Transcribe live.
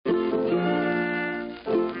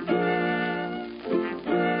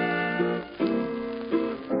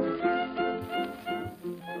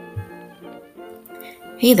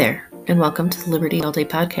Hey there, and welcome to the Liberty All Day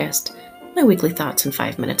Podcast, my weekly thoughts in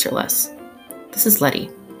 5 minutes or less. This is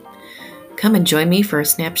Letty. Come and join me for a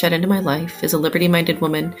snapshot into my life as a liberty-minded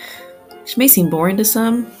woman, which may seem boring to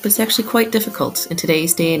some, but it's actually quite difficult in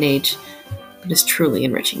today's day and age, but is truly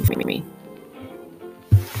enriching for me.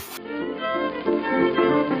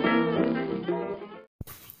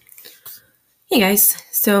 Hey guys,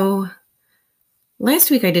 so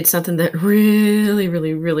last week I did something that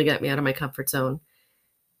really got me out of my comfort zone.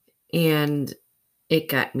 And it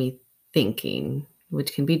got me thinking,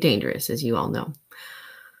 which can be dangerous, as you all know.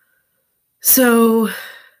 So,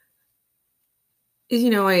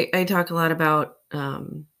 I talk a lot about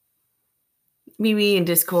MeWe and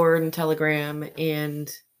Discord and Telegram and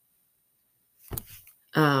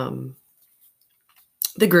the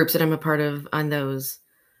groups that I'm a part of on those.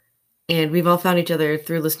 And we've all found each other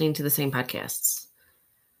through listening to the same podcasts.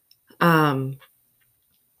 And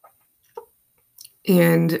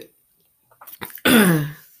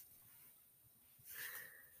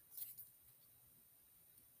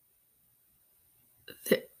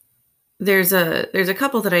there's a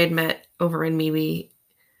couple that I had met over in MeWe,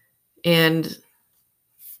 and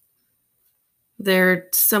they're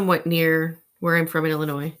somewhat near where I'm from in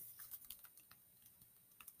Illinois.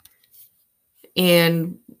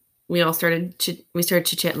 And we started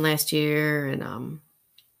chit-chatting last year and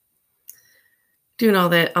doing all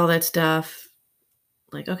that stuff.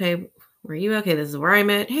 Like, okay, where are you? Okay, this is where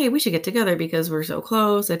I'm at. Hey, we should get together because we're so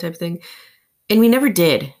close, that type of thing. And we never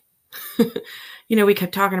did. We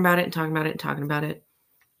kept talking about it. And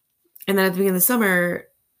then at the beginning of the summer,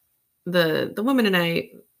 the woman and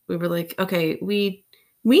I, we were like, okay, we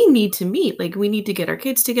need to meet. Like, we need to get our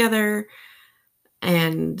kids together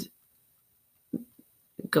and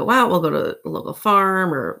go out. We'll go to a local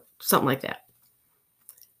farm or something like that.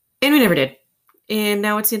 And we never did. And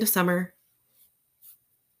now it's the end of summer.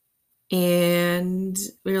 And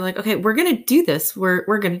we were like, okay, we're going to do this. We're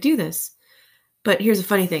going to do this. But here's a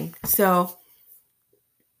funny thing. So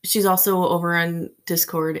she's also over on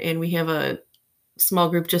Discord, and we have a small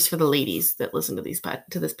group just for the ladies that listen to this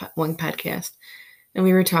one podcast. And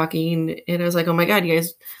we were talking, and I was like, oh my God, you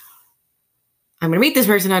guys, I'm going to meet this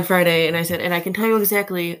person on Friday. And I said, and I can tell you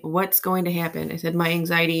exactly what's going to happen. I said, my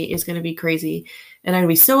anxiety is going to be crazy. And I'm going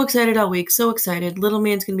to be so excited all week, so excited. Little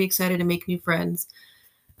man's going to be excited to make new friends.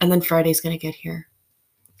 And then Friday's going to get here.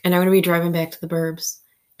 And I'm going to be driving back to the burbs.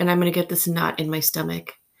 And I'm going to get this knot in my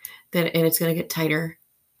stomach. And it's going to get tighter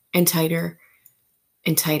and tighter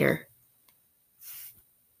and tighter.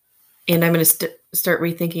 And I'm going to start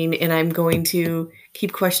rethinking. And I'm going to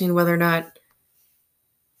keep questioning whether or not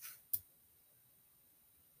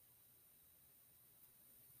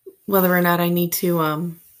I need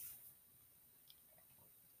to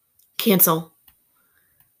cancel,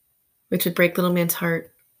 which would break little man's heart.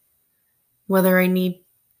 Whether I need,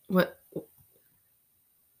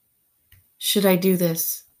 should I do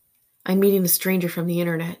this? I'm meeting a stranger from the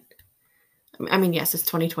internet. I mean, yes, it's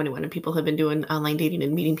 2021 and people have been doing online dating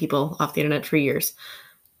and meeting people off the internet for years.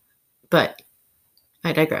 But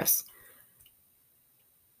I digress.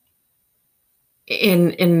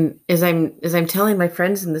 And as I'm telling my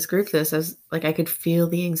friends in this group this, I was like, I could feel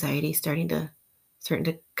the anxiety starting to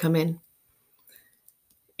come in.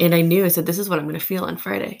 And I knew, I said, this is what I'm going to feel on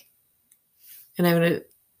Friday. And I'm going to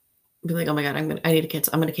be like, oh my God, I need to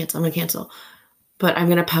cancel. I'm going to cancel. But I'm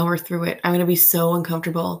going to power through it. I'm going to be so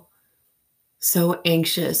uncomfortable, so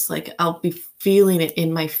anxious. Like, I'll be feeling it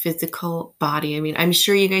in my physical body. I mean, I'm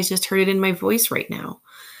sure you guys just heard it in my voice right now.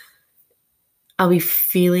 I'll be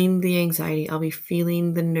feeling the anxiety. I'll be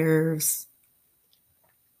feeling the nerves.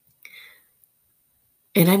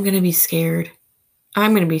 And I'm going to be scared.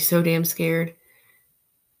 I'm going to be so damn scared.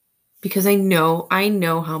 Because I know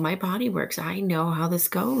how my body works. I know how this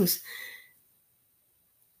goes.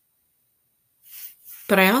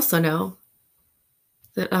 But I also know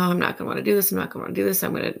that, I'm not going to want to do this. I'm not going to want to do this.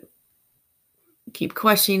 I'm going to keep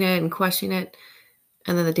questioning it.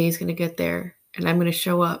 And then the day's going to get there. And I'm going to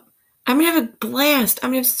show up. I'm going to have a blast. I'm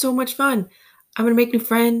going to have so much fun. I'm going to make new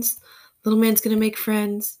friends. Little man's going to make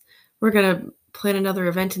friends. We're going to plan another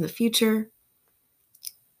event in the future.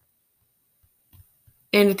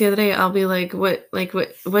 And at the end of the day, I'll be like,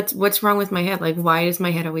 what's wrong with my head? Like, why does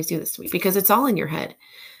my head always do this to me? Because it's all in your head.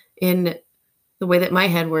 And the way that my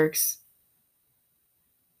head works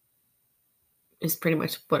is pretty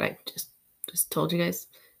much what I just told you guys.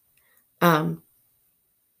 And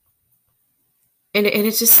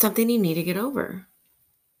it's just something you need to get over.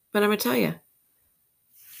 But I'm going to tell you,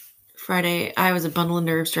 Friday, I was a bundle of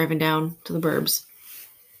nerves driving down to the burbs.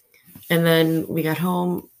 And then we got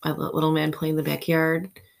home. I let little man play in the backyard.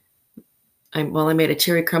 I made a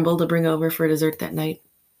cherry crumble to bring over for dessert that night.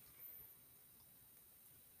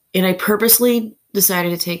 And I purposely decided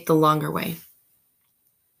to take the longer way.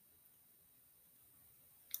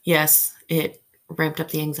 Yes, it ramped up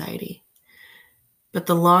the anxiety. But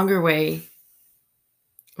the longer way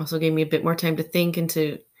also gave me a bit more time to think and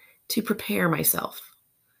to prepare myself.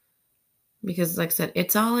 Because like I said,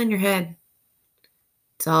 it's all in your head.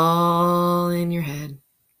 It's all in your head.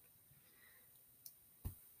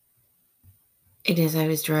 And as I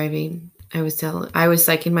was driving, I was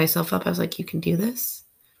psyching myself up. I was like, you can do this.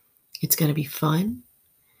 It's going to be fun.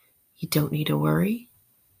 You don't need to worry.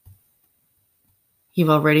 You've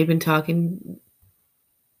already been talking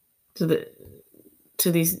to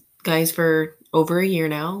these guys for over a year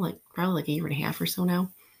now, like probably like a year and a half or so now.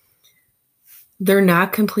 They're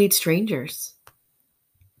not complete strangers.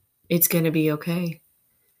 It's going to be okay.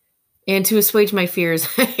 And to assuage my fears,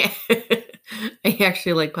 I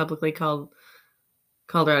actually like publicly called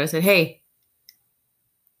her out. I said, "Hey,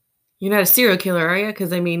 you're not a serial killer, are you?"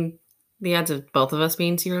 Because I mean, the odds of both of us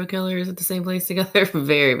being serial killers at the same place together are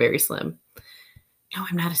very, very slim. No,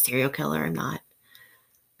 I'm not a serial killer. I'm not.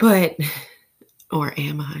 But, or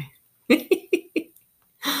am I?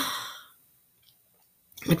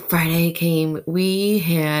 When Friday came, we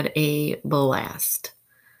had a blast.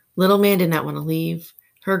 Little man did not want to leave.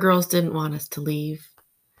 Her girls didn't want us to leave.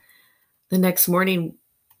 The next morning,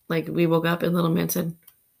 like we woke up and little man said,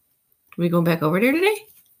 "Are we going back over there today?"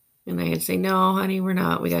 And I had to say, "No, honey, we're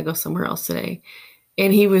not. We got to go somewhere else today."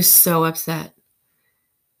 And he was so upset.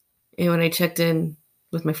 And when I checked in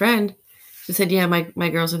with my friend, she said, "Yeah, my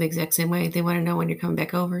girls are the exact same way. They want to know when you're coming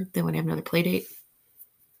back over. They want to have another play date."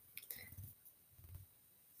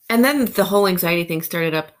 And then the whole anxiety thing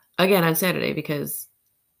started up again on Saturday because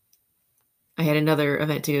I had another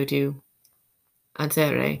event to go to on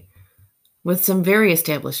Saturday with some very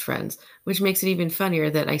established friends, which makes it even funnier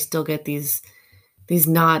that I still get these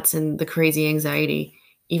knots and the crazy anxiety,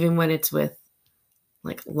 even when it's with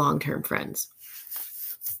like long-term friends.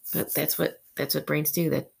 But that's what brains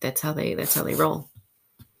do. That's how they roll.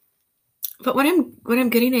 But what I'm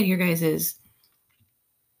getting at here, guys, is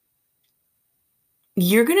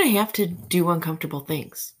you're gonna have to do uncomfortable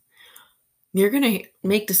things. You're gonna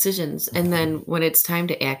make decisions, and then when it's time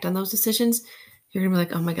to act on those decisions, you're gonna be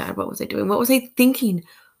like, "Oh my God, what was I doing? What was I thinking?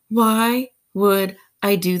 Why would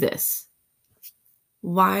I do this?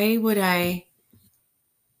 Why would I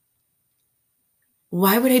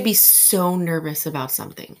be so nervous about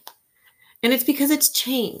something?" And it's because it's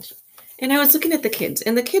change. And I was looking at the kids,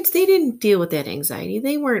 and the kids, they didn't deal with that anxiety.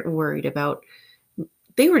 They weren't worried about,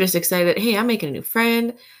 they were just excited. Hey, I'm making a new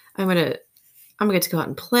friend. I'm gonna get to go out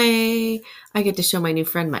and play. I get to show my new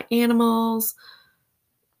friend my animals.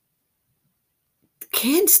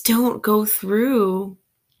 Kids don't go through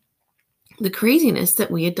the craziness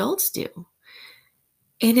that we adults do.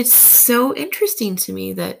 And it's so interesting to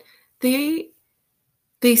me that they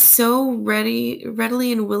so readily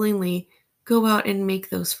and willingly go out and make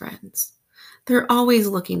those friends. They're always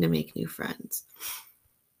looking to make new friends.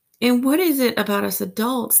 And what is it about us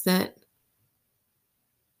adults that,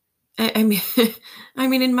 I mean, I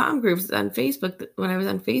mean, in mom groups on Facebook, when I was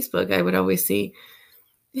on Facebook, I would always see,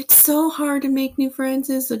 "It's so hard to make new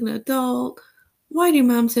friends as an adult. Why do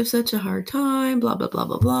moms have such a hard time? Blah, blah, blah,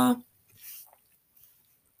 blah, blah."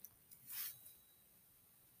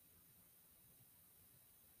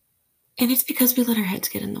 And it's because we let our heads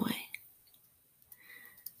get in the way.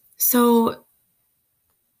 So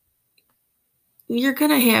you're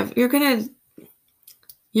gonna have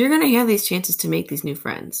these chances to make these new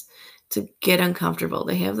friends, to get uncomfortable.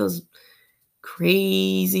 They have those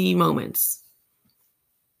crazy moments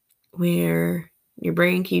where your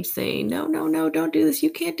brain keeps saying, "No, no, no, don't do this.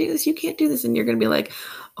 You can't do this. You can't do this." And you're going to be like,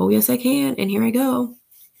 "Oh, yes, I can. And here I go."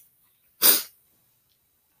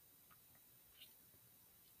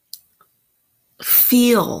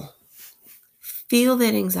 Feel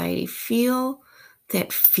that anxiety. Feel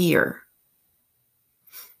that fear.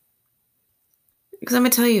 Because I'm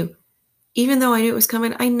going to tell you, even though I knew it was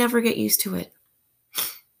coming, I never get used to it.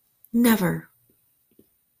 Never.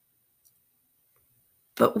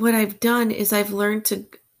 But what I've done is I've learned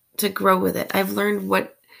to grow with it. I've learned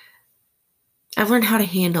how to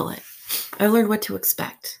handle it. I've learned what to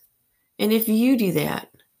expect. And if you do that,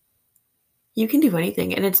 you can do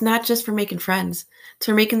anything. And it's not just for making friends. It's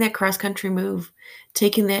for making that cross-country move,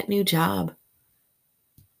 taking that new job,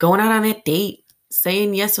 going out on that date,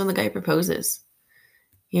 saying yes when the guy proposes.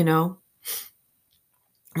 You know?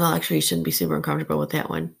 Well, actually, you shouldn't be super uncomfortable with that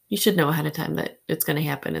one. You should know ahead of time that it's going to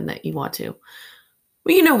happen and that you want to.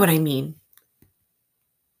 Well, you know what I mean.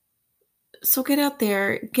 So get out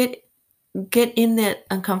there, get get in that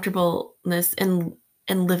uncomfortableness and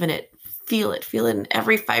live in it. Feel it in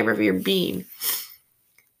every fiber of your being.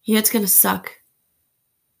 Yeah, it's going to suck.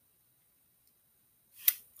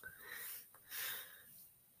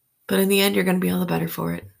 But in the end, you're going to be all the better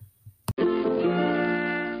for it.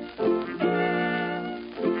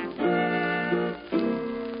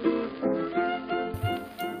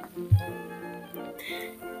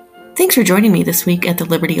 Thanks for joining me this week at the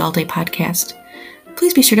Liberty All Day podcast.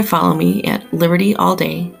 Please be sure to follow me at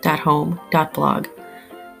libertyallday.home.blog.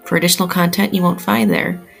 For additional content you won't find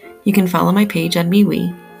there, you can follow my page on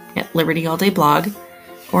MeWe at Liberty All Day Blog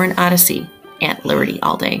or on Odyssey at Liberty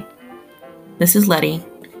All Day. This is Letty,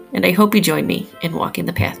 and I hope you join me in walking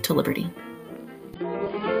the path to liberty.